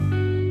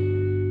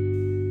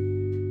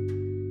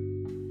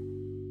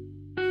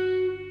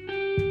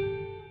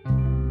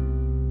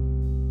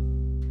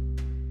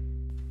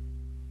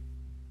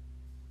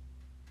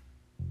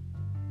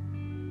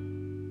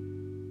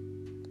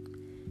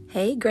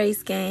Hey,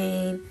 Grace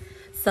Gang.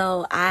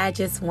 So I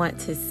just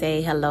want to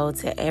say hello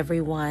to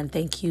everyone.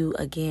 Thank you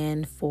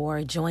again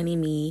for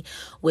joining me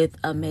with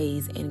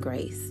Amaze and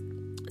Grace.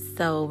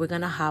 So we're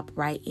going to hop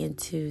right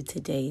into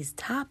today's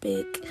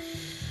topic,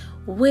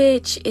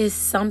 which is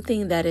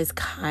something that is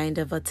kind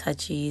of a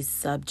touchy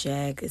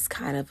subject. It's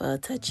kind of a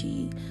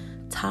touchy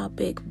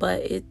topic,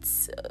 but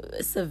it's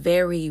a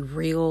very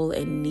real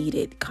and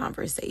needed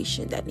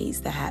conversation that needs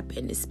to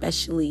happen,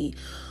 especially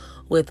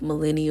with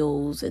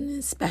millennials and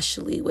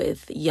especially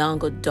with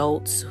young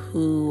adults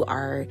who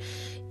are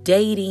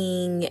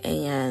dating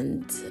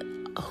and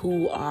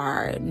who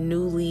are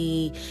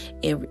newly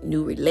in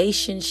new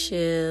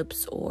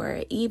relationships,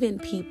 or even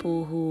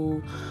people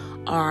who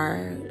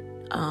are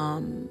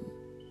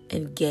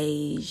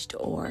engaged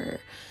or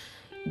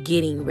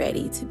getting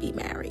ready to be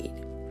married.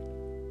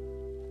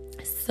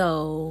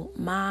 So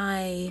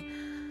my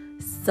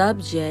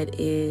subject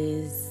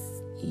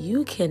is: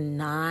 you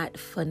cannot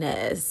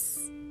finesse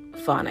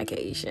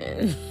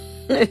fornication.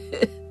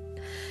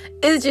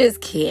 It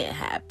just can't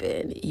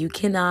happen. You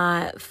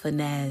cannot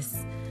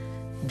finesse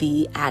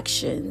the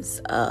actions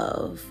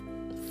of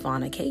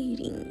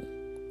fornicating.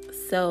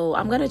 So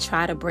I'm going to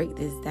try to break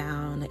this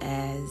down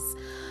as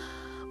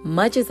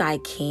much as I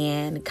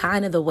can,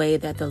 kind of the way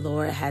that the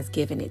Lord has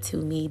given it to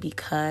me,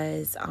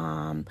 because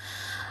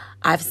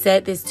I've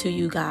said this to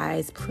you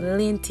guys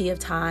plenty of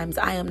times.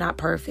 I am not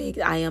perfect.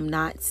 I am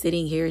not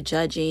sitting here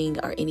judging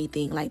or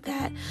anything like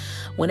that.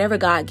 Whenever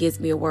God gives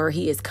me a word,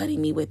 He is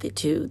cutting me with it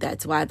too.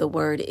 That's why the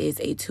word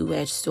is a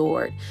two-edged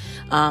sword.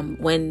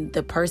 When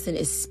the person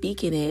is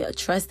speaking it,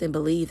 trust and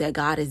believe that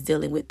God is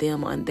dealing with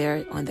them on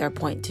their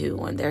point too,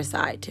 on their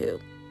side too.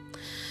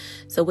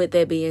 So with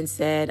that being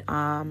said,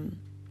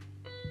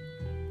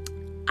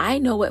 I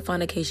know what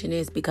fornication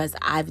is because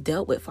I've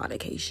dealt with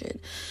fornication.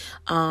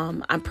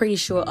 I'm pretty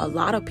sure a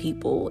lot of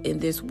people in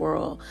this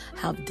world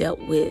have dealt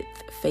with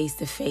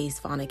face-to-face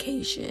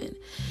fornication.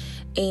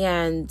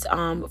 And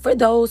for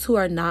those who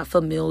are not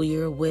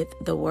familiar with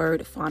the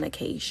word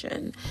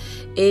fornication,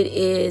 it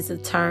is a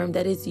term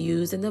that is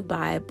used in the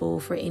Bible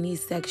for any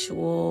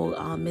sexual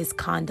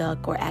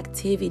misconduct or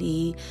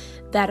activity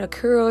that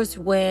occurs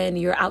when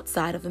you're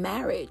outside of a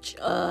marriage,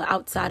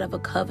 outside of a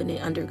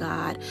covenant under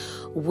God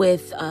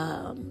with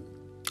a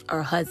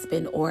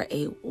husband or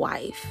a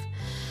wife.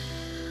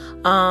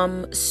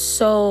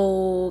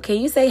 So can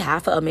you say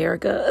half of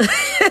America?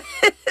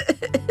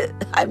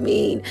 I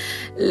mean,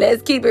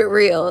 let's keep it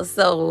real.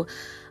 So,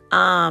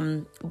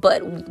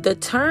 but the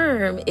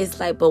term is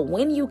like, but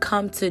when you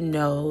come to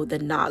know the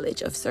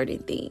knowledge of certain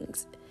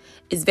things,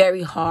 it's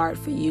very hard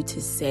for you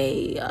to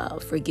say,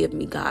 forgive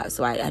me, God,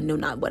 so I know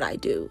not what I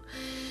do.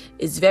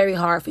 It's very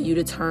hard for you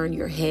to turn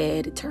your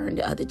head, turn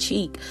the other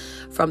cheek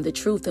from the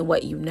truth and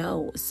what you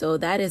know. So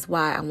that is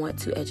why I want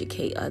to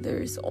educate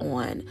others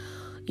on,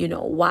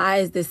 why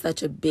is this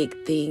such a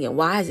big thing, and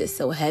why is it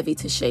so heavy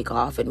to shake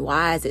off, and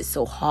why is it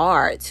so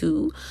hard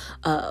to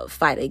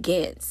fight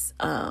against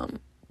this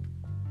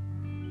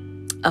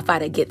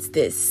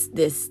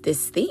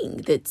thing,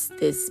 this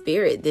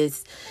spirit,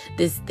 this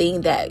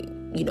thing that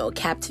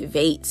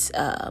captivates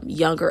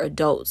younger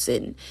adults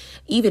and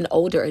even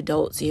older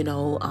adults,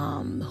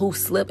 who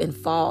slip and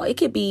fall. It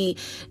could be,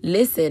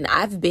 listen,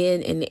 I've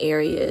been in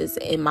areas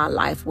in my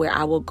life where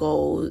I will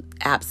go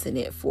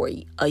abstinent for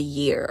a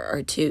year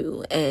or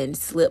two and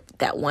slip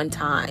that one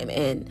time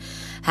and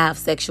have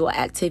sexual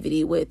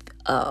activity with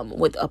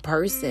a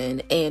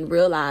person and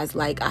realize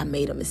like I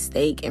made a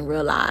mistake and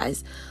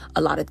realize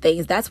a lot of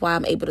things. That's why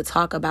I'm able to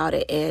talk about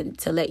it and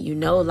to let you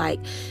know, like,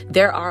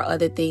 there are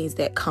other things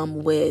that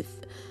come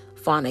with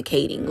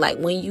fornicating. Like,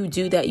 when you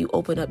do that, you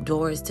open up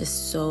doors to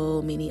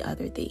so many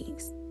other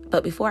things.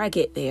 But before I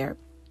get there,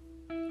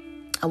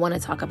 I want to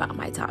talk about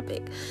my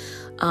topic.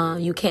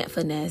 You can't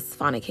finesse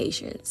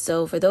fornication.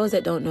 So for those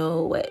that don't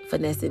know what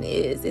finessing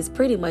is, it's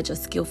pretty much a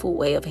skillful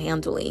way of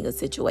handling a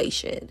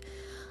situation,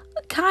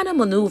 kind of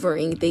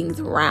maneuvering things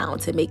around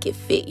to make it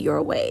fit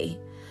your way.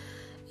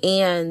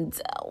 And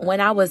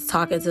when I was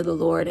talking to the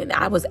Lord, and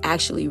I was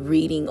actually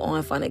reading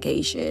on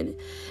fornication,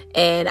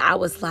 and I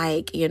was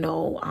like,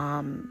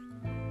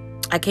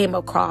 I came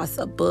across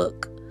a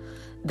book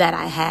that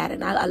I had,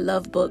 and I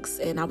love books,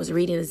 and I was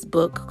reading this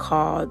book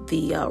called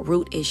The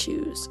Root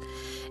Issues.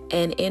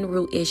 And in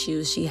Root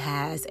Issues, it's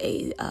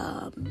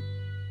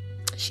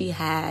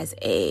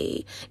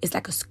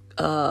like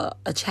a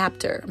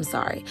chapter. I'm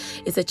sorry.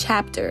 It's a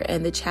chapter,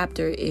 and the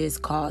chapter is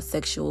called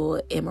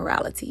Sexual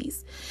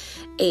Immoralities.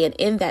 And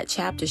in that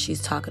chapter,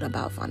 she's talking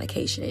about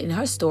fornication. In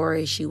her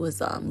story, she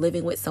was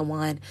living with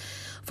someone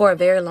for a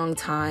very long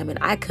time, and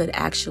I could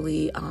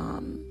actually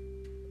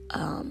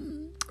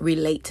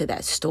relate to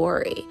that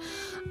story.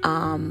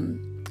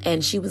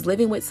 And she was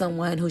living with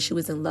someone who she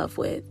was in love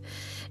with.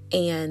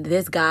 And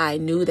this guy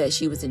knew that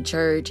she was in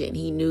church, and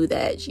he knew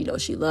that, she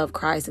loved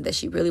Christ and that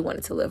she really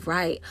wanted to live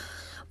right.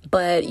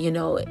 But,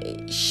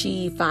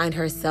 she find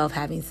herself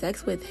having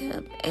sex with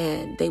him,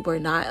 and they were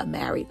not a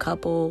married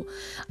couple.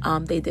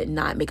 They did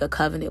not make a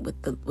covenant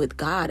with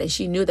God, and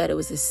she knew that it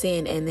was a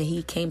sin. And then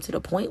he came to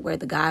the point where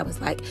the guy was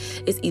like,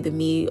 it's either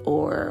me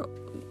or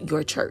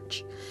your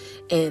church.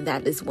 And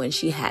that is when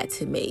she had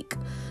to make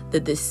the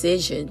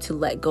decision to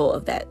let go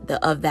of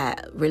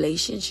that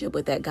relationship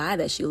with that guy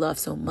that she loved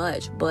so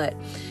much. But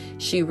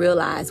she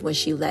realized when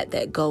she let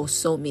that go,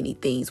 so many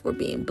things were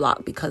being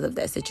blocked because of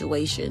that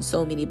situation.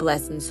 So many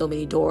blessings, so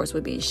many doors were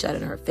being shut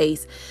in her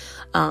face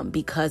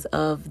because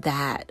of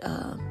that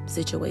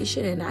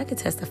situation. And I could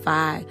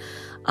testify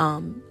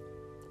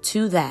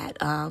to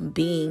that,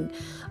 being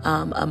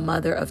a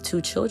mother of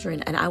 2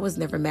 children. And I was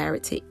never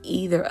married to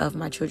either of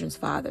my children's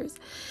fathers.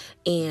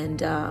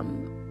 And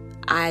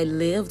I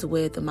lived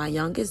with my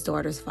youngest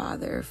daughter's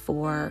father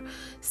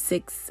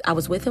I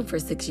was with him for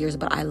 6 years,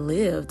 but I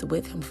lived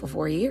with him for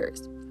 4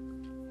 years.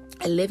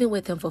 And living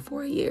with him for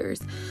 4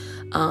 years,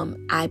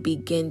 I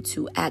began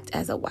to act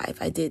as a wife.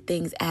 I did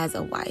things as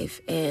a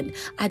wife, and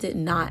I did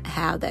not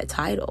have that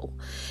title.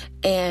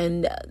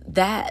 And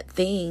that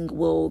thing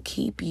will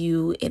keep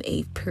you in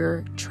a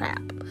pure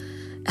trap.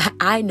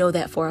 I know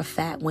that for a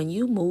fact. When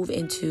you move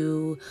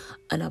into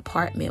an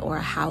apartment or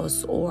a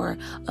house or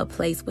a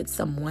place with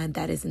someone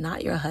that is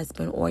not your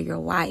husband or your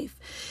wife,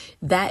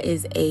 that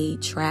is a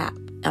trap.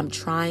 I'm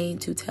trying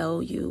to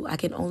tell you, I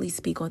can only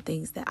speak on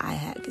things that I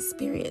had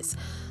experienced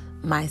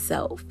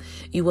myself.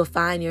 You will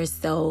find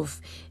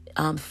yourself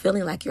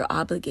feeling like you're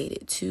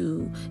obligated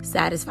to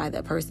satisfy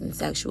that person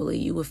sexually.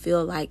 You will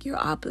feel like you're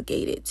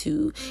obligated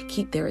to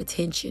keep their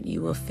attention.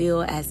 You will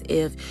feel as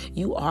if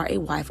you are a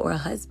wife or a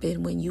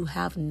husband when you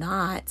have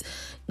not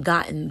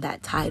gotten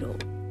that title.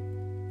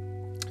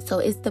 So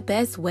it's the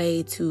best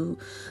way to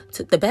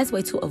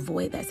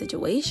avoid that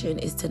situation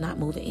is to not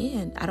move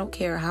in. I don't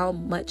care how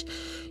much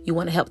you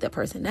want to help that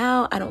person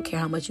out. I don't care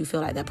how much you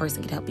feel like that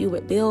person can help you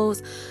with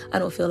bills. I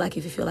don't feel like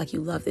if you feel like you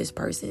love this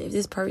person, if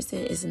this person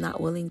is not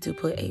willing to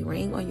put a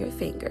ring on your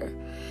finger,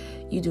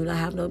 you do not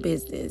have no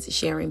business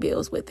sharing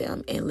bills with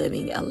them and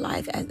living a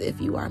life as if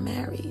you are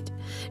married.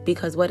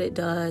 Because what it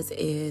does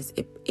is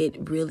it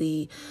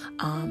really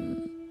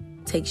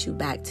takes you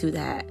back to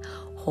that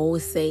whole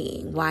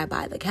saying, why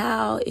buy the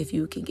cow if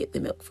you can get the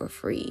milk for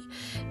free?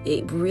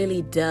 It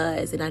really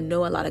does. And I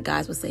know a lot of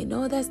guys will say,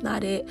 no, that's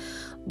not it.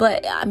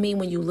 But I mean,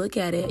 when you look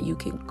at it, you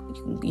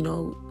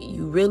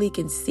really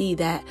can see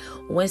that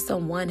when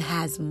someone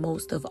has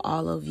most of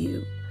all of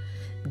you,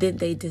 then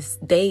they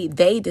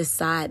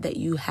decide that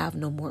you have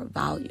no more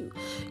value.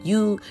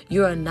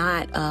 You're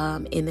not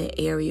in the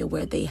area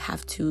where they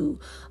have to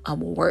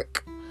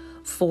work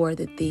for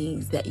the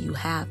things that you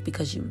have,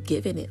 because you've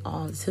given it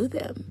all to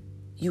them.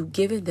 You've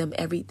given them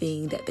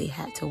everything that they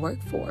had to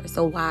work for.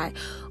 So why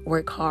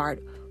work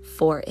hard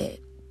for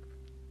it?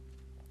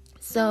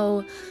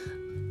 So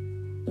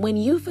when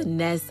you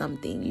finesse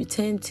something, you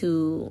tend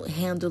to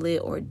handle it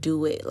or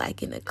do it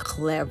like in a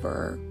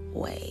clever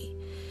way.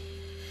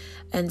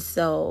 And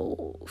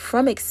so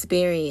from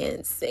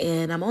experience,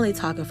 and I'm only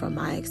talking from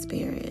my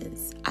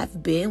experience,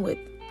 I've been with,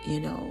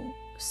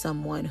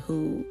 someone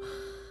who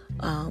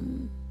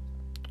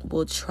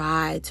will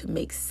try to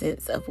make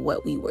sense of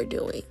what we were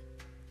doing.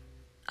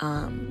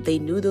 They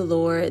knew the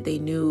Lord, they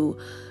knew,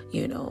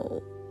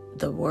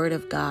 the word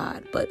of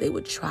God, but they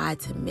would try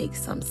to make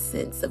some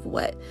sense of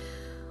what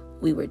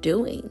we were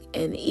doing.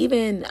 And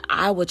even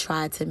I would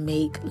try to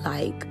make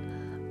like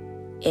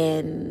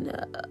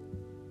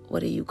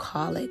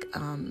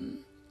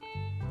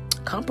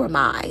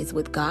compromise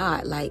with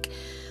God. Like,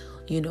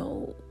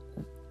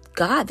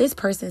 God, this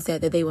person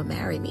said that they would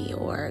marry me,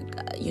 or,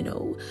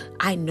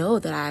 I know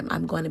that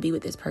I'm going to be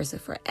with this person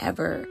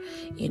forever.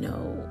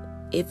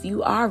 If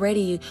you are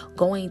already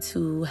going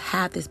to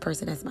have this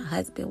person as my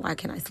husband, why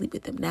can't I sleep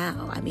with them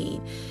now? I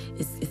mean,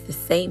 it's the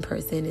same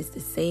person. It's the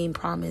same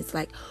promise.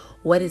 Like,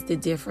 what is the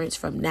difference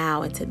from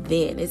now and to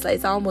then?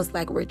 It's almost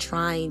like we're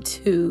trying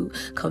to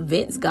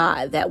convince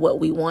God that what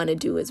we want to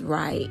do is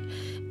right.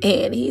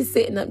 And he's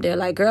sitting up there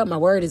like, girl, my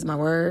word is my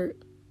word.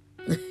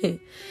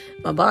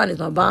 My bond is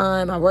my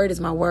bond. My word is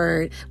my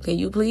word. Can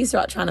you please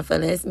start trying to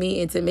finesse me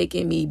into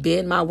making me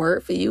bend my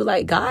word for you?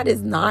 Like, God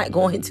is not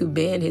going to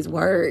bend his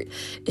word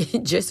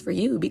just for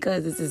you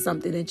because this is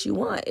something that you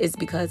want. It's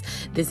because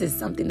this is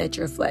something that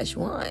your flesh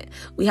want.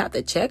 We have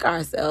to check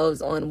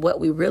ourselves on what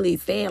we really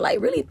saying. Like,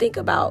 really think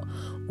about,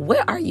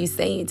 what are you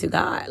saying to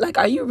God? Like,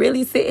 are you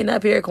really sitting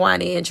up here,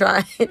 Kwani,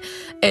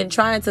 and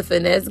trying to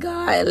finesse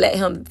God and let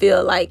him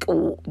feel like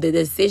the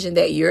decision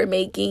that you're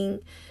making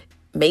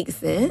makes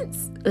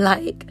sense?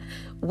 Like,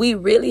 we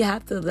really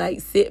have to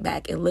sit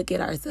back and look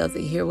at ourselves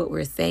and hear what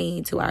we're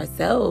saying to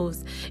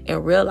ourselves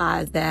and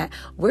realize that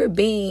we're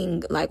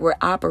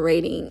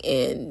operating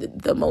in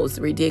the most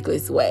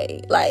ridiculous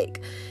way.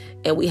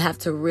 And we have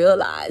to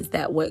realize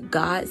that what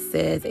God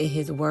says in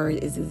his word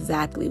is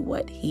exactly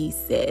what he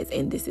says,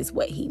 and this is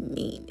what he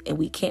means. And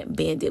we can't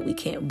bend it. We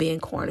can't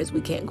bend corners.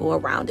 We can't go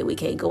around it. We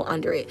can't go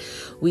under it.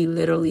 We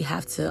literally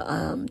have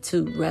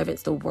to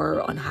reverence the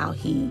word on how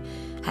he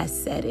has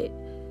said it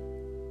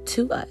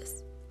to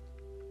us.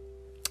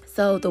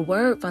 So the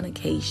word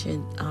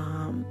fornication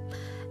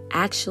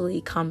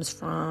actually comes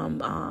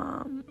from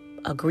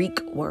a Greek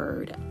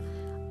word.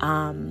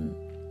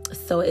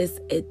 So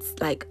it's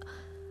like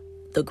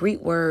the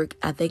Greek word,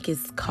 I think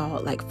is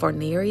called like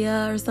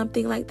forneria or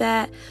something like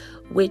that,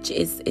 which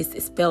is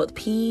spelled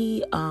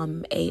P-A-R-N-E-I-A.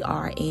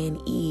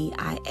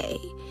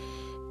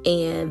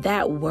 And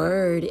that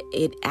word,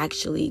 it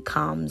actually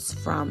comes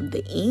from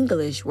the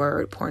English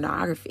word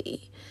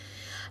pornography.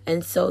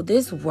 And so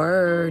this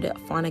word,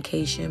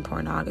 fornication,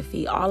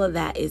 pornography, all of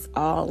that is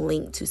all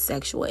linked to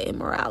sexual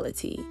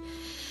immorality.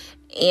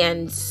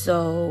 And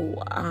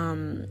so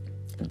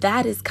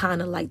that is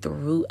kind of like the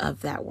root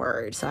of that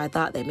word. So I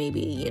thought that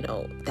maybe,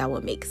 that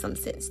would make some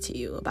sense to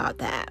you about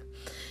that.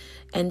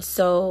 And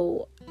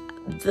so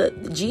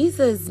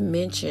Jesus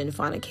mentioned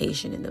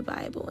fornication in the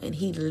Bible, and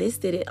he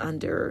listed it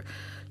under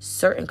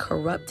certain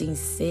corrupting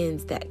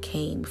sins that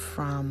came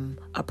from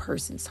a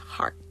person's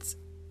heart.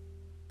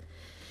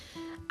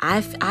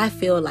 I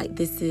feel like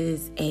this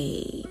is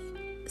a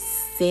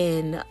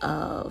sin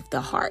of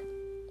the heart,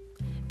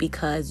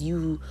 because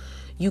you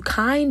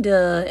kind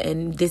of,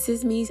 and this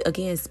is me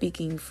again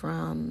speaking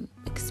from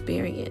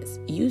experience,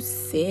 you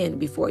sin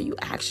before you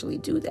actually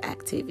do the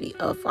activity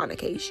of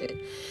fornication.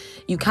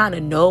 You kind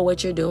of know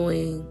what you're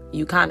doing.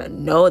 You kind of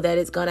know that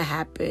it's going to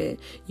happen.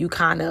 You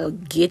kind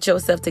of get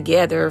yourself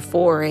together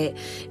for it.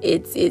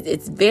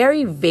 It's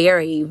very,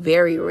 very,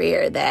 very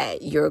rare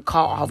that you're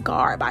caught off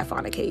guard by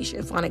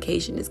fornication.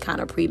 Fornication is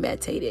kind of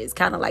premeditated. It's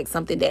kind of like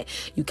something that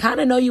you kind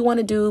of know you want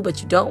to do, but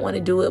you don't want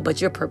to do it,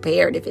 but you're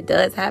prepared if it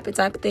does happen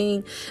type of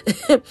thing.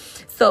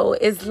 So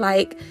it's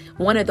like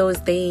one of those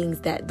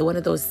sins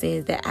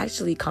that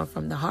actually come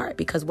from the heart,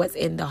 because what's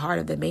in the heart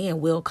of the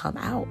man will come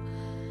out.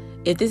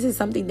 If this is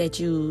something that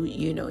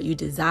you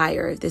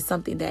desire, if there's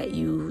something that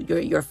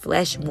your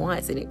flesh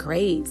wants and it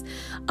craves,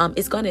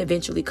 it's going to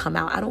eventually come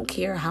out. I don't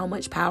care how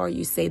much power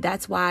you say.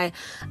 That's why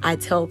I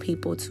tell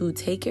people to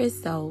take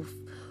yourself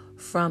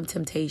from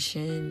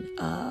temptation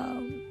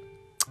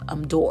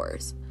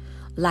doors.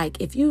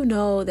 Like if you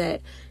know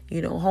that,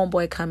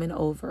 homeboy coming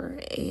over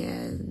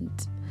and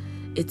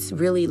it's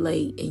really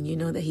late and you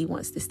know that he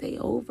wants to stay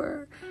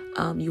over,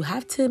 you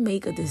have to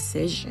make a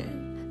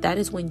decision. That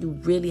is when you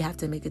really have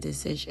to make a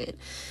decision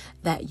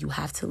that you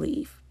have to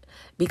leave.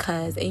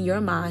 Because in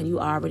your mind, you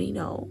already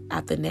know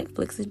after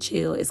Netflix and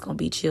chill, it's going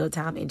to be chill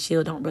time, and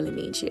chill don't really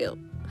mean chill.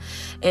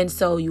 And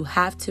so you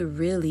have to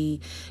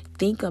really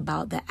think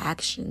about the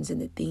actions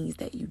and the things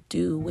that you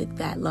do with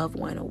that loved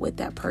one or with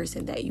that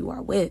person that you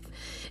are with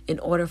in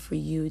order for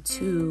you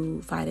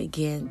to fight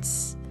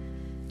against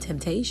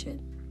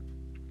temptation.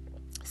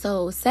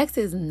 So sex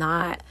is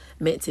not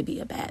meant to be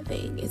a bad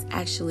thing. It's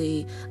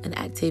actually an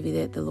activity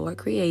that the Lord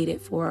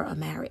created for a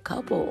married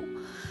couple.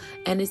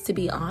 And it's to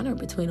be honored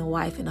between a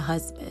wife and a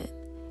husband.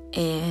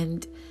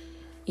 And,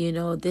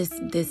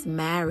 this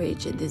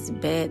marriage and this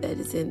bed that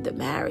is in the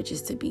marriage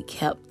is to be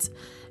kept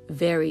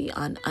very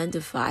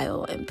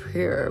undefiled and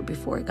pure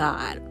before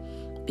God.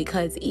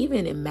 Because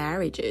even in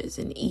marriages,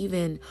 and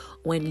even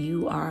when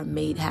you have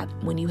made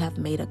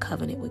a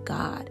covenant with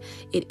God,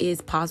 it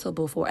is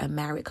possible for a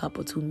married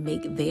couple to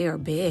make their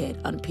bed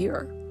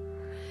impure.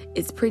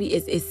 It's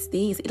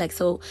things like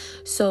so.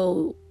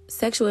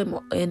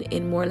 Sexual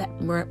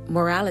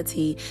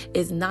immorality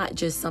is not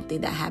just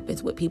something that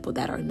happens with people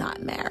that are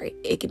not married.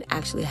 It can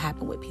actually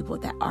happen with people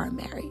that are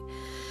married.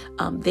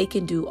 They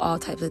can do all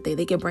types of things.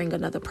 They can bring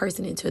another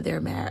person into their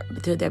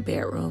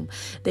bedroom.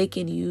 They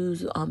can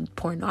use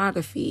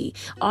pornography.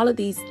 All of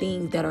these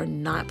things that are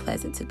not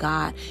pleasant to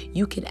God,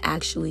 you can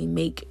actually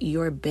make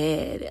your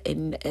bed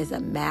as a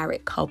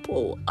married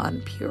couple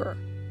impure.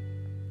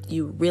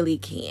 You really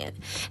can.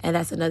 And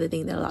that's another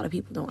thing that a lot of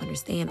people don't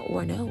understand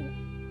or know.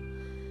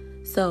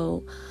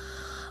 So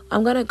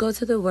I'm going to go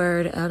to the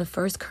word out of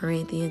 1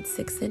 Corinthians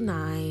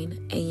 6:9,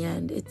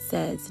 and it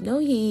says, "Know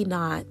ye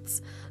not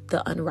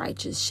the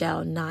unrighteous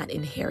shall not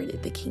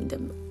inherit the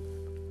kingdom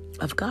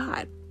of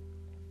God?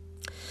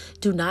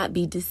 Do not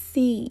be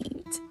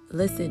deceived."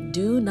 Listen,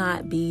 do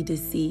not be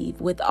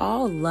deceived. With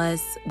all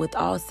lust, with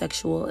all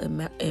sexual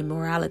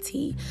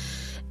immorality,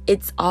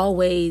 it's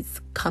always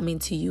coming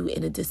to you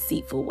in a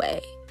deceitful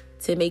way,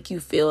 to make you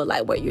feel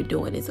like what you're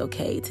doing is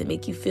okay, to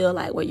make you feel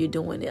like what you're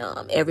doing,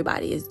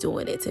 everybody is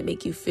doing it, to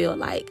make you feel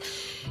like,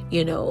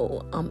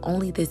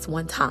 only this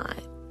one time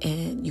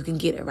and you can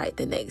get it right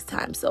the next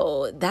time.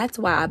 So that's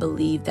why I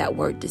believe that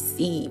word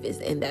deceive is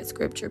in that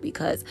scripture,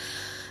 because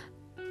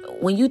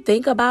when you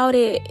think about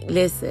it,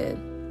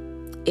 listen,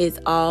 it's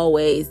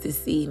always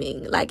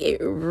deceiving. Like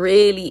it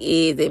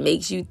really is. It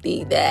makes you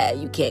think that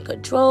you can't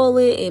control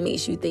it. It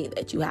makes you think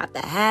that you have to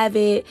have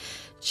it.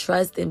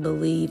 Trust and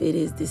believe it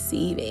is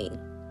deceiving.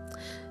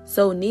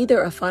 So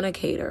neither a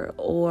fornicator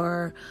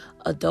or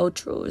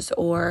adulterers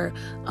or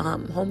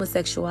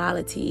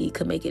homosexuality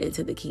could make it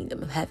into the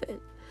kingdom of heaven.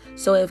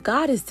 So if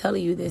God is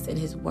telling you this in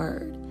his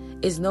word,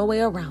 there's no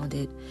way around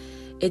it.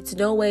 It's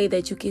no way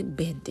that you can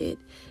bend it.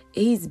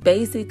 He's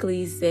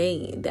basically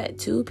saying that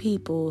two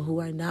people who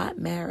are not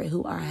married,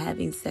 who are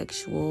having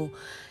sexual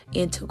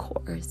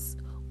intercourse,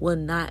 will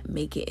not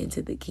make it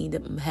into the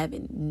kingdom of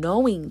heaven.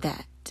 Knowing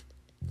that,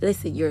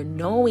 listen, you're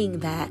knowing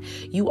that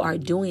you are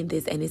doing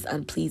this and it's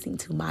unpleasing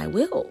to my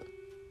will.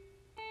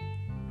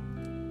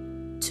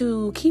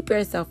 To keep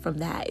yourself from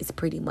that is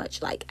pretty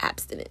much like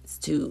abstinence.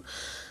 To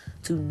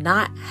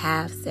not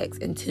have sex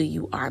until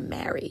you are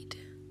married.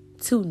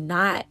 To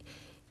not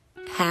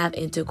have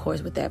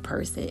intercourse with that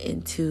person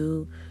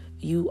until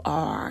you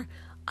are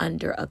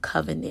under a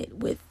covenant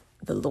with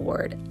the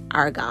Lord,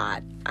 our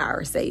God,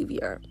 our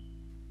Savior.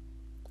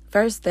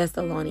 1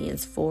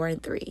 Thessalonians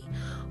 4:3.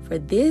 For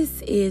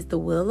this is the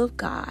will of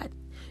God,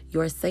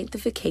 your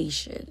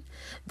sanctification,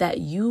 that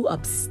you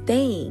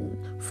abstain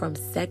from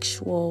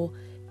sexual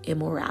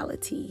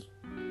immorality.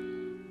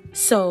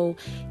 So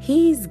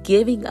he's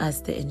giving us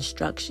the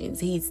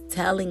instructions. He's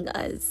telling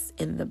us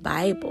in the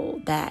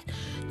Bible that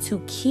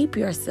to keep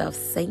yourself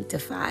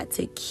sanctified,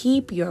 to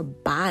keep your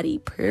body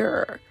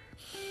pure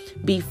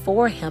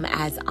before him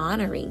as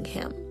honoring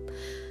him,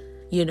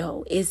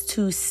 is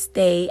to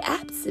stay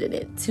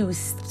abstinent,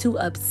 to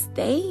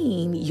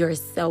abstain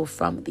yourself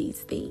from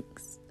these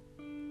things.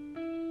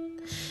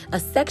 A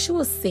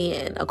sexual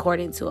sin,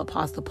 according to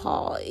Apostle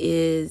Paul,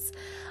 is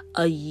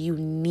a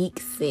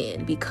unique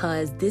sin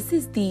because this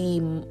is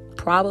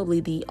probably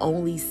the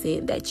only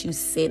sin that you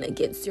sin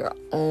against your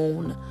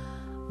own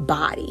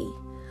body.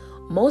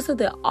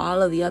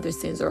 All of the other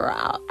sins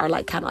are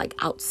like kind of like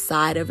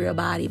outside of your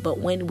body, but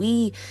when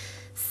we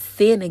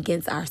sin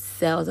against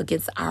ourselves,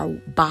 against our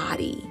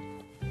body,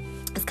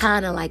 it's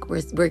kind of like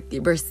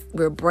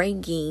we're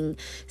bringing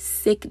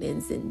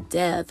sickness and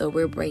death, or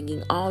we're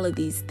bringing all of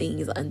these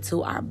things unto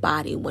our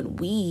body when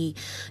we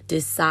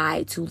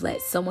decide to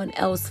let someone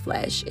else's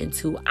flesh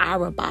into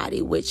our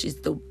body, which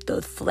is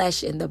the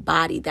flesh in the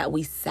body that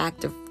we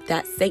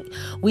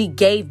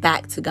gave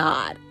back to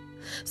God.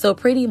 So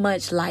pretty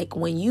much like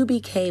when you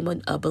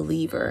became a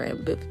believer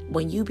and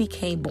when you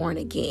became born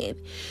again,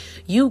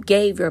 you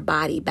gave your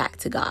body back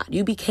to God.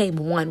 You became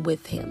one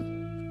with him.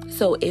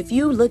 So if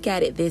you look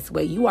at it this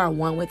way, you are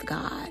one with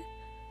God,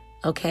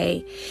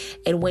 okay?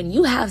 And when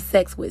you have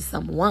sex with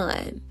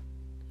someone,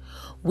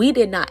 we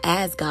did not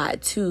ask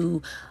God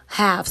to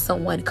have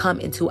someone come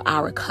into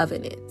our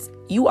covenant.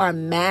 You are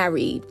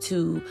married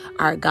to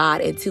our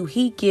God until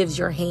he gives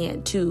your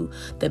hand to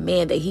the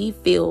man that he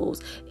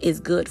feels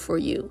is good for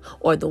you,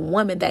 or the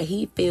woman that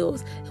he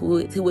feels who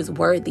is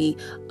worthy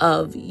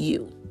of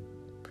you.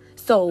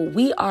 So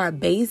we are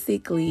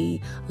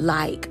basically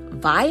like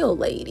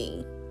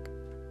violating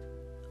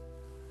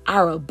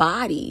our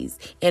bodies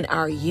and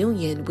our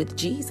union with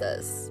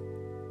Jesus.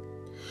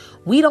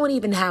 We don't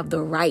even have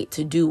the right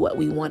to do what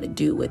we want to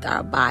do with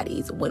our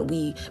bodies when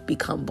we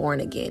become born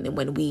again and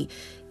when we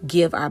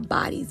give our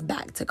bodies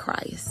back to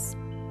Christ.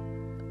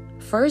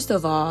 First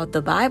of all,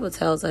 the Bible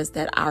tells us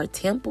that our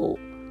temple,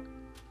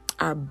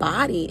 our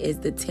body is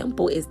the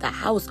temple, is the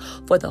house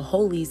for the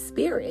Holy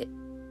Spirit.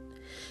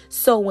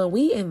 So when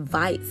we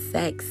invite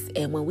sex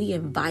and when we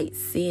invite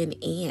sin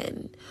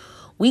in,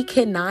 we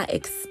cannot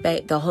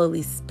expect the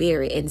Holy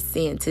Spirit and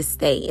sin to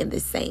stay in the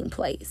same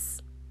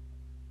place.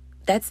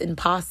 That's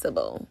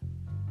impossible.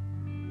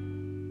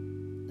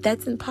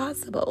 That's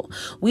impossible.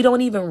 We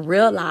don't even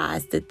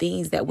realize the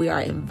things that we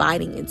are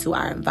inviting into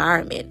our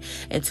environment,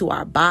 into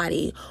our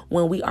body,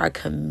 when we are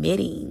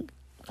committing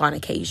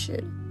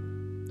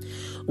fornication.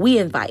 We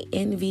invite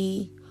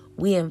envy.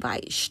 We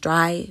invite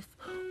strife.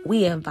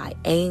 We invite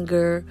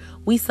anger.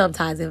 We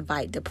sometimes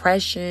invite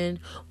depression.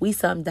 We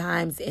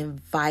sometimes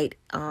invite,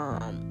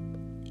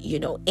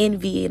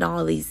 envy and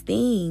all these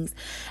things.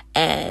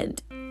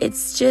 And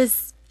it's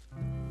just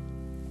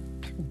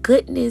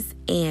goodness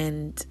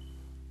and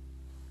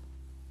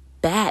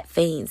bad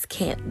things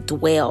can't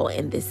dwell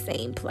in the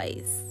same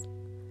place.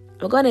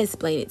 I'm going to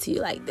explain it to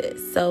you like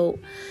this. So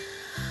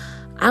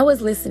I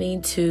was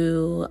listening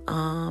to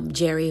Pastor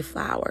Jerry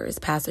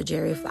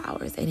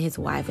Flowers and his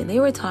wife, and they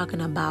were talking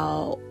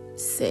about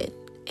sin.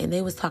 And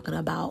they was talking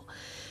about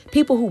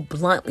people who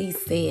bluntly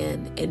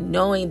sin and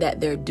knowing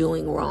that they're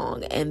doing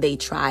wrong, and they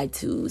try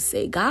to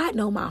say, God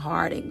know my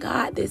heart, and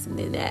God this and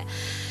then that.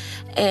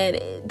 And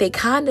they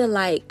kind of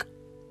like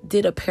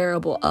did a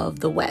parable of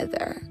the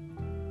weather.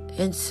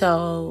 And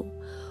so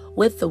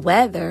with the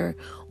weather,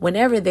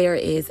 whenever there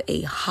is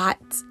a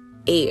hot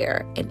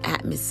air and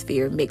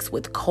atmosphere mixed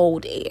with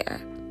cold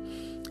air,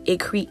 it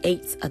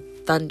creates a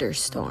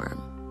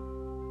thunderstorm.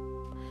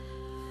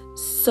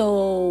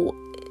 So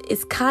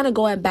it's kind of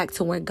going back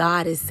to where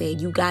God is saying,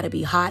 you got to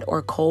be hot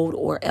or cold,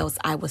 or else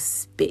I will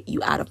spit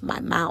you out of my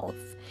mouth.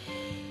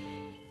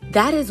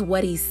 That is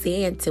what he's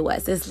saying to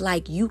us. It's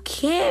like, you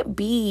can't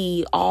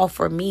be all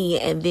for me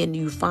and then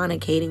you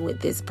fornicating with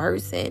this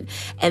person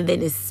and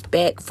then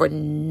expect for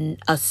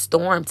a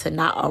storm to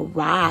not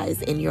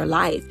arise in your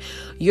life.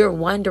 You're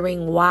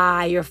wondering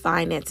why your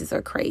finances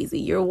are crazy.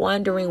 You're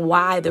wondering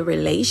why the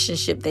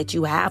relationship that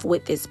you have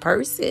with this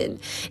person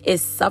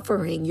is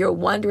suffering. You're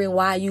wondering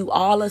why you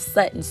all of a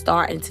sudden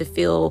starting to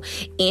feel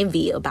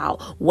envy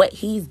about what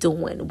he's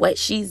doing, what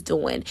she's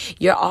doing.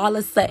 You're all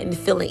of a sudden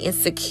feeling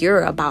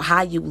insecure about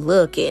how you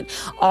look and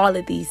all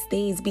of these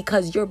things,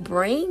 because you're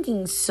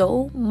bringing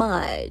so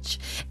much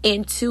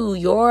into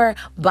your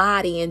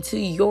body, into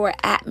your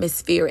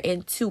atmosphere,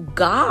 into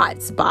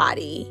God's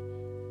body.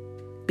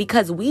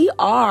 Because we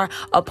are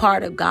a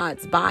part of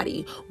God's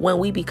body when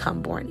we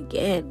become born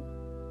again.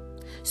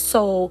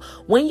 So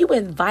when you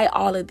invite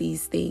all of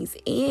these things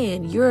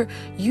in,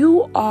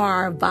 you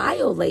are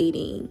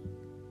violating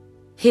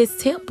his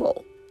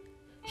temple.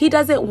 He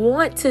doesn't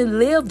want to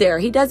live there.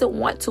 He doesn't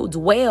want to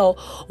dwell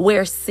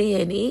where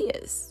sin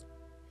is.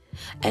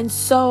 And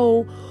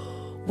so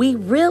we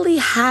really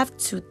have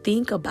to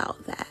think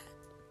about that.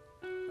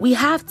 We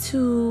have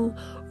to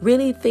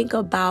really think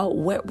about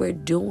what we're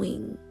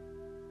doing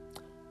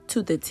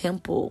to the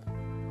temple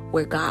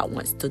where God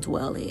wants to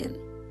dwell in.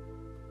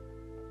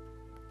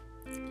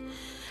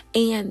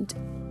 And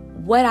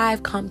what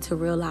I've come to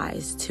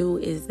realize too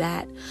is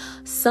that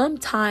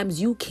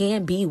sometimes you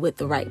can be with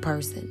the right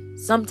person.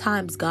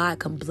 Sometimes God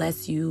can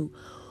bless you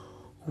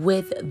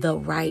with the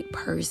right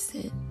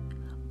person.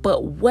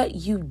 But what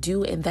you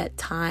do in that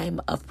time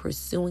of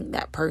pursuing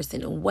that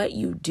person, and what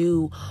you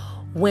do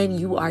when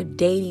you are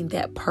dating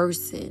that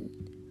person,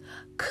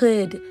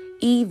 could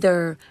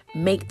either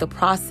make the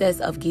process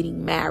of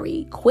getting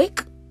married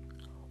quick,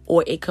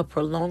 or it could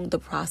prolong the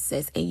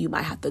process and you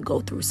might have to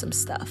go through some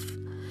stuff.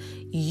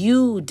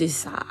 You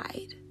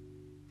decide.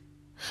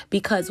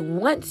 Because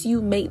once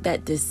you make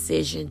that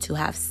decision to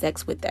have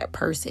sex with that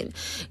person,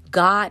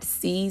 God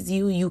sees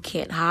you. You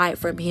can't hide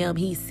from him.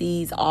 He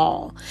sees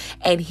all.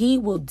 And he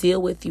will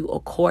deal with you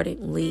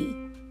accordingly.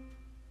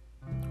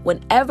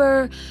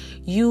 Whenever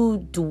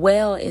you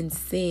dwell in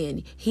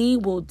sin, he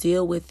will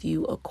deal with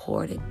you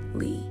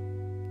accordingly.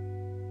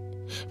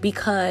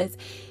 Because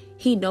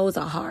he knows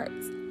our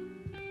hearts.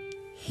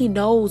 He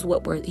knows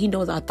he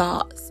knows our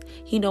thoughts.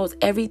 He knows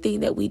everything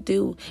that we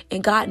do.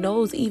 And God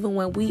knows even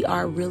when we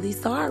are really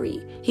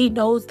sorry. He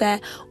knows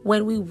that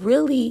when we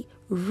really,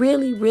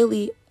 really,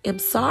 really am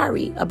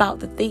sorry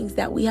about the things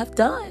that we have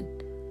done.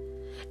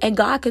 And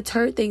God could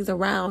turn things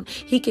around.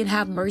 He can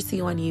have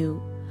mercy on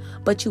you.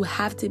 But you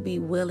have to be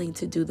willing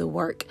to do the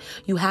work.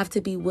 You have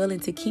to be willing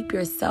to keep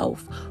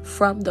yourself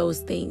from those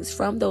things,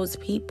 from those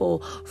people,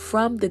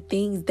 from the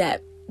things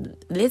that,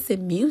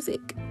 listen,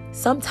 music.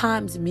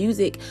 Sometimes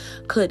music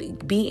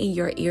could be in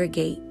your ear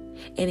gate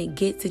and it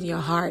gets in your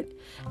heart.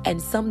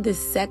 And some of this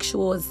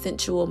sexual and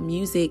sensual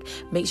music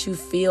makes you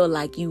feel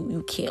like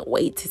you can't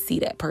wait to see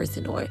that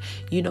person, or,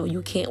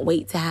 you can't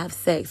wait to have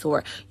sex,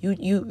 or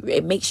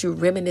it makes you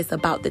reminisce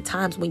about the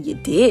times when you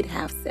did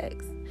have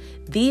sex.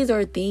 These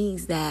are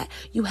things that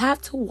you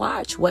have to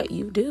watch what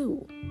you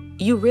do.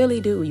 You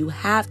really do. You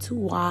have to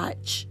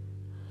watch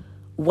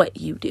what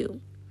you do.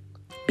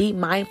 Be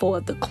mindful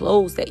of the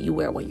clothes that you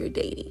wear when you're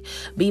dating.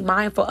 Be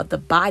mindful of the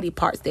body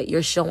parts that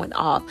you're showing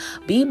off.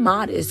 Be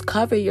modest.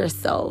 Cover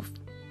yourself.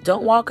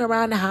 Don't walk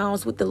around the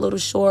house with the little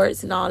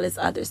shorts and all this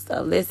other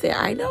stuff. Listen,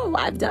 I know,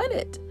 I've done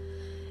it.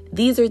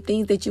 These are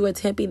things that you are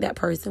tempting that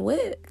person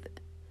with.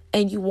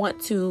 And you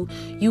want to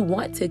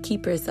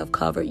keep yourself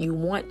covered. You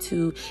want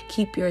to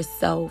keep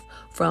yourself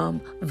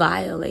from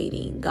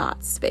violating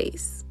God's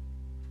space.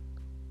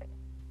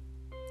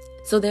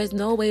 So there's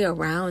no way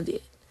around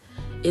it.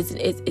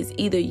 It's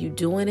either you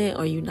doing it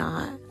or you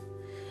not.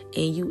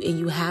 And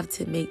you have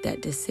to make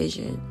that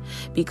decision,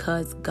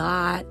 because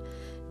God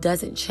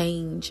doesn't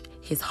change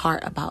his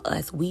heart about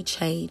us. We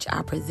change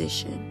our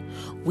position.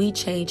 We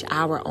change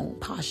our own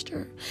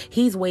posture.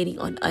 He's waiting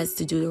on us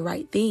to do the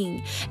right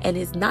thing. And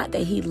it's not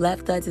that he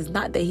left us. It's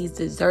not that he's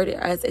deserted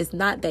us. It's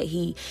not that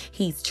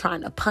he's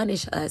trying to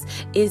punish us.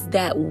 It's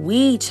that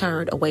we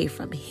turned away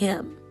from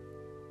him.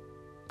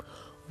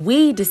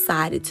 We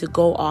decided to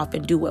go off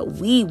and do what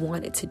we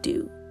wanted to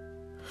do.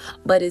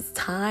 But it's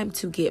time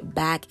to get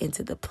back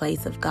into the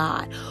place of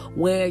God,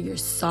 where you're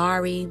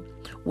sorry,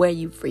 where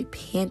you've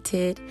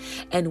repented,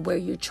 and where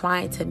you're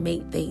trying to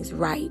make things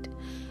right.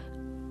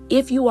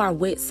 If you are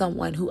with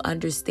someone who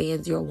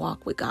understands your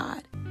walk with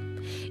God,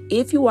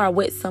 if you are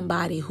with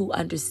somebody who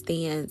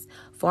understands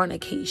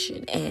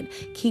fornication and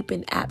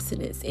keeping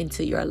abstinence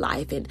into your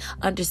life and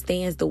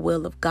understands the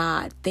will of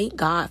God, thank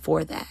God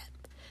for that.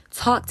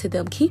 Talk to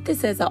them. Keep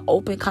this as an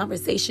open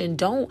conversation.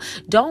 Don't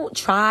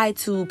try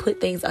to put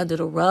things under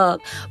the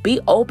rug. Be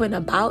open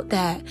about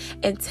that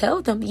and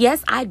tell them,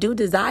 yes, I do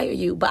desire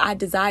you, but I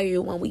desire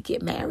you when we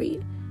get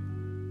married.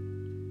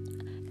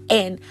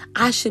 And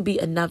I should be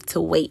enough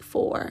to wait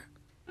for.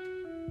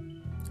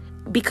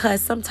 Because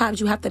sometimes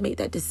you have to make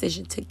that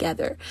decision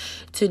together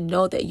to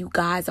know that you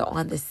guys are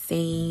on the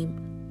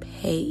same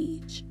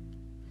page.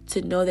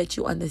 To know that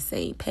you're on the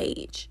same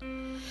page.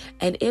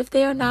 And if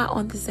they are not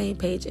on the same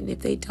page, and if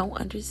they don't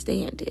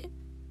understand it,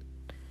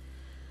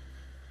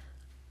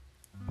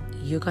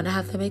 you're going to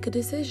have to make a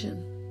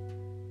decision.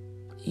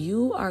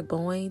 You are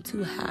going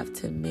to have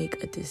to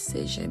make a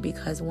decision,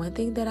 because one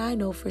thing that I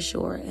know for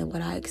sure, and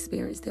what I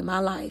experienced in my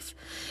life,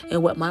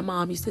 and what my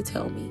mom used to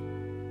tell me,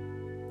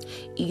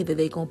 either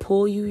they going to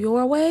pull you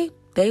your way,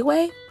 they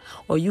way,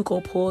 or you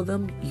going to pull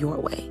them your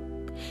way.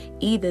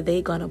 Either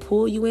they going to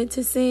pull you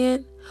into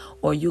sin,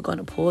 or you're going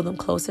to pull them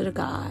closer to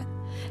God.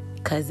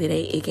 Because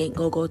it can't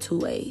go two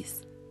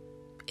ways.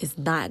 It's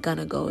not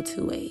gonna go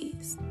two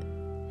ways.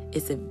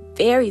 It's a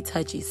very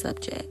touchy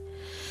subject.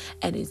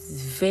 And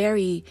it's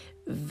very,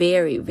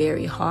 very,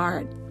 very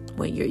hard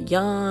when you're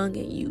young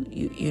and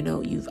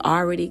you've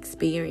already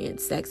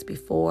experienced sex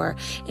before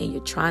and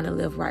you're trying to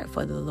live right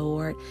for the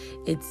Lord.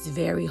 It's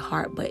very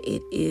hard, but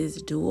it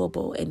is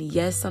doable. And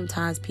yes,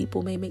 sometimes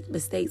people may make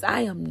mistakes.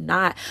 I am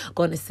not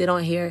going to sit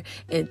on here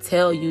and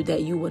tell you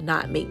that you will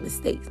not make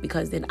mistakes,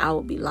 because then I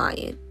will be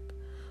lying.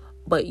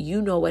 But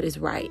you know what is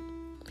right.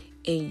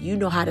 And you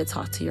know how to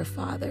talk to your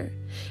Father.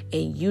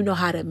 And you know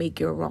how to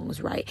make your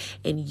wrongs right.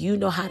 And you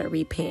know how to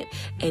repent.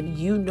 And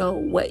you know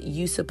what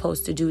you're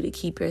supposed to do to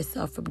keep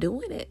yourself from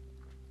doing it.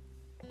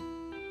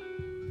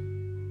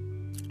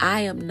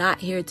 I am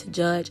not here to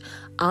judge.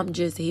 I'm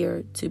just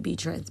here to be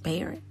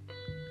transparent.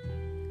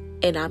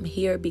 And I'm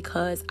here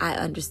because I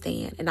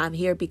understand. And I'm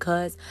here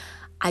because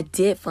I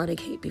did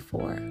fornicate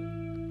before.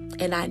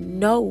 And I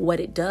know what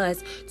it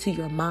does to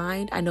your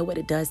mind. I know what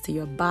it does to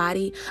your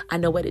body. I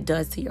know what it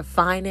does to your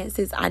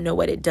finances. I know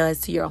what it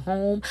does to your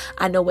home.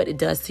 I know what it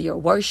does to your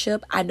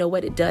worship. I know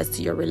what it does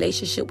to your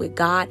relationship with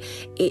God.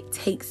 It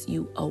takes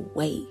you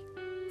away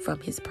from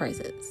His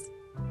presence.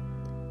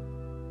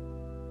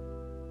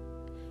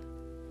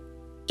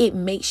 It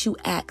makes you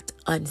act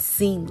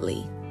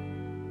unseemly.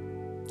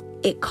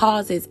 It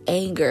causes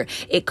anger.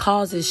 It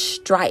causes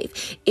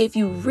strife. If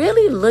you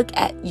really look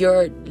at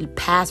your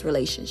past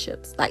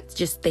relationships, like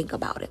just think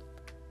about it.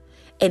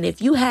 And if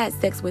you had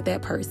sex with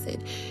that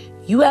person,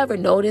 you ever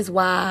notice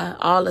why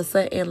all of a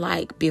sudden,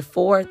 like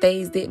before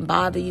things didn't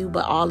bother you,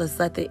 but all of a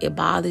sudden it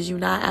bothers you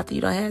now after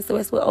you done had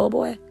sex with old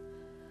boy?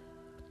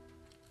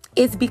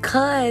 It's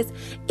because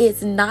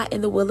it's not in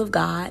the will of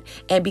God.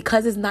 And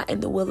because it's not in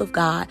the will of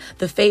God,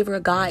 the favor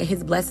of God and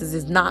His blessings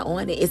is not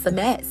on it. It's a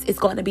mess. It's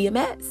going to be a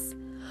mess.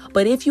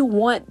 But if you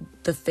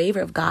want the favor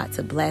of God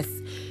to bless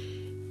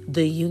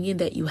the union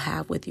that you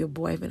have with your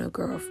boyfriend or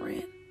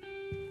girlfriend,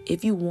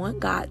 if you want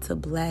God to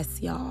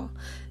bless y'all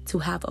to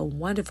have a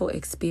wonderful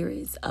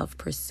experience of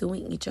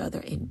pursuing each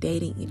other and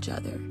dating each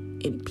other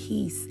in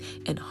peace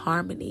and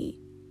harmony,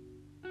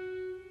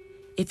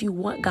 if you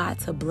want God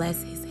to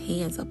bless His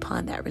hands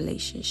upon that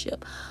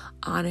relationship,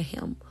 honor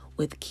Him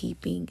with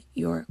keeping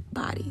your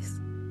bodies.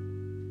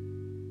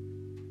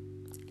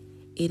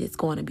 It is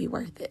going to be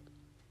worth it.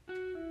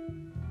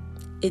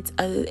 It's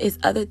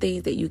other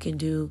things that you can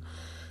do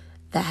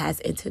that has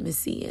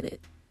intimacy in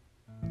it.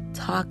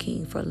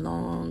 Talking for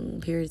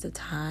long periods of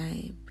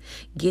time,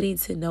 getting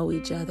to know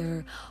each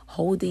other,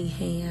 holding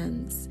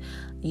hands,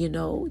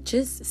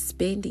 just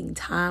spending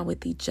time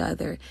with each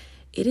other.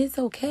 It is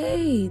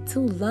okay to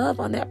love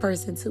on that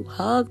person, to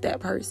hug that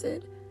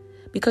person,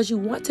 because you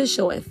want to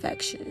show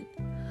affection.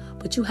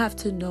 But you have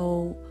to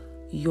know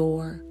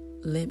your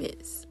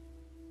limits.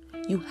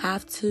 You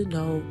have to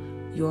know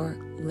your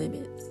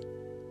limits.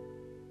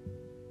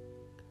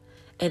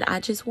 And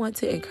I just want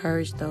to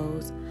encourage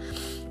those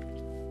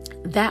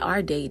that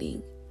are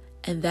dating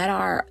and that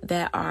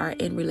are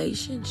in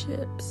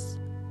relationships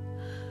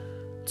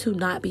to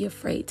not be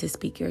afraid to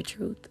speak your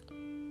truth.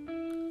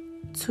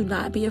 To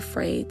not be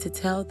afraid to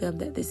tell them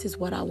that this is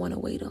what I want to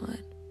wait on.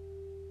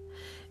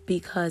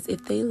 Because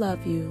if they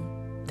love you,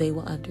 they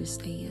will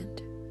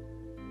understand.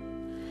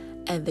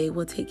 And they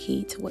will take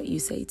heed to what you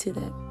say to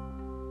them.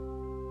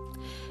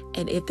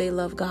 And if they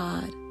love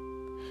God,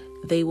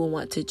 they will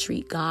want to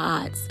treat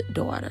God's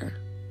daughter,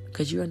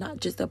 because you're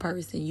not just a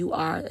person, you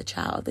are a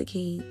child of the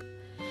King.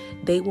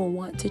 They will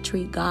want to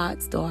treat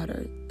God's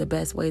daughter the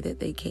best way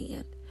that they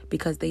can,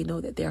 because they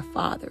know that their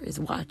Father is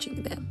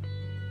watching them.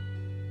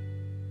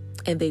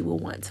 And they will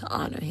want to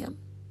honor Him.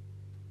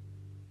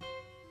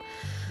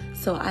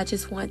 So I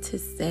just want to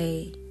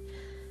say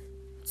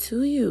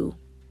to you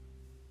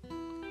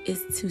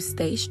is to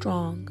stay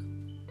strong.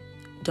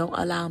 Don't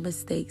allow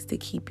mistakes to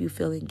keep you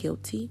feeling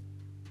guilty.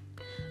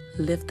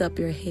 Lift up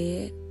your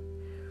head,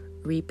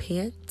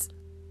 repent,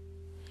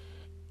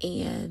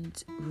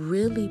 and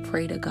really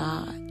pray to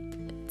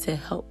God to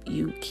help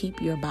you keep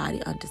your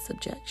body under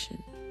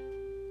subjection.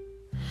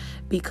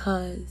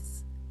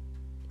 Because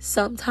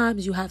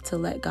sometimes you have to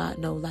let God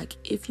know, like,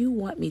 if you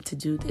want me to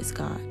do this,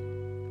 God,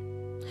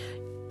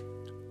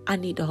 I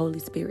need the Holy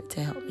Spirit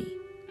to help me.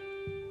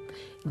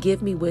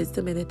 Give me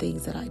wisdom in the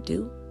things that I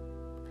do.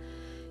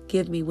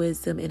 Give me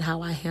wisdom in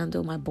how I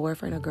handle my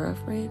boyfriend or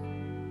girlfriend.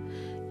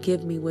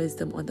 Give me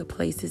wisdom on the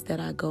places that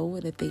I go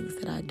and the things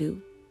that I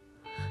do,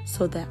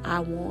 so that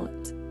I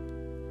won't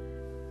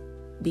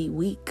be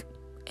weak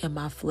and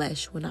my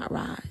flesh will not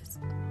rise.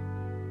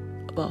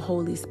 But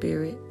Holy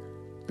Spirit,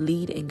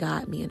 lead and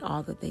guide me in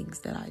all the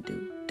things that I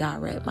do.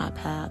 Direct my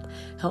path.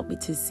 Help me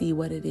to see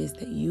what it is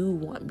that you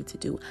want me to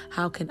do.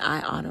 How can I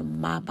honor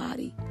my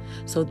body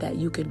so that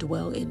you can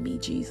dwell in me,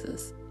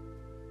 Jesus?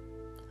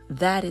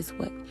 That is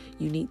what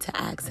you need to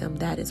ask Him.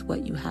 That is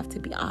what you have to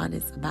be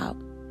honest about.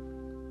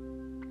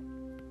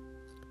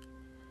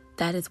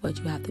 That is what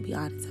you have to be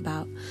honest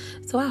about.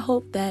 So I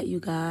hope that you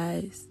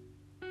guys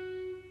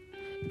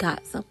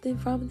got something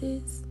from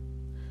this.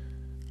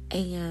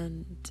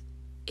 And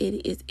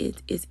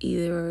it's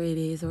either it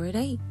is or it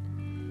ain't.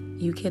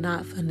 You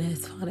cannot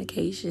finesse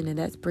fornication, and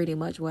that's pretty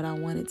much what I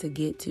wanted to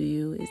get to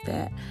you, is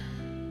that,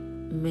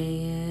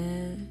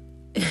 man,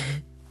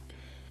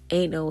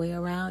 ain't no way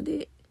around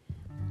it.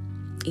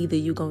 Either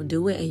you gonna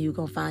do it and you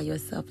gonna find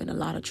yourself in a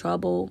lot of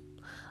trouble,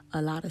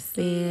 a lot of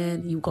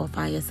sin. You gonna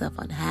find yourself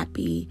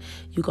unhappy.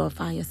 You gonna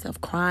find yourself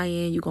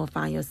crying. You gonna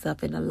find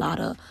yourself in a lot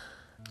of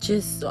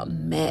just a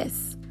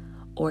mess.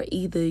 Or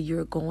either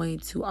you're going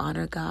to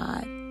honor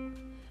God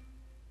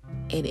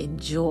and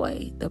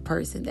enjoy the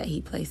person that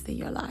he placed in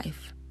your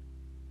life.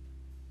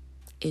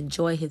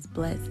 Enjoy his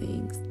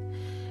blessings,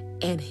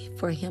 and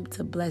for him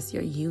to bless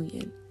your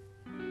union.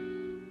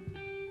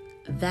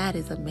 That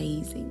is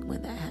amazing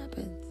when that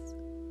happens.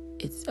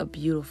 It's a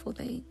beautiful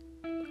thing.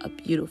 A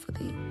beautiful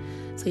thing.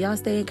 So y'all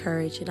stay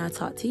encouraged, and I'll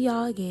talk to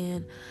y'all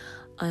again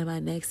on my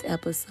next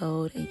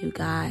episode. And you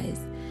guys,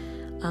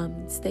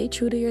 stay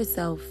true to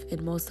yourself,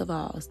 and most of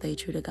all, stay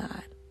true to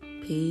God.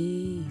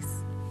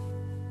 Peace.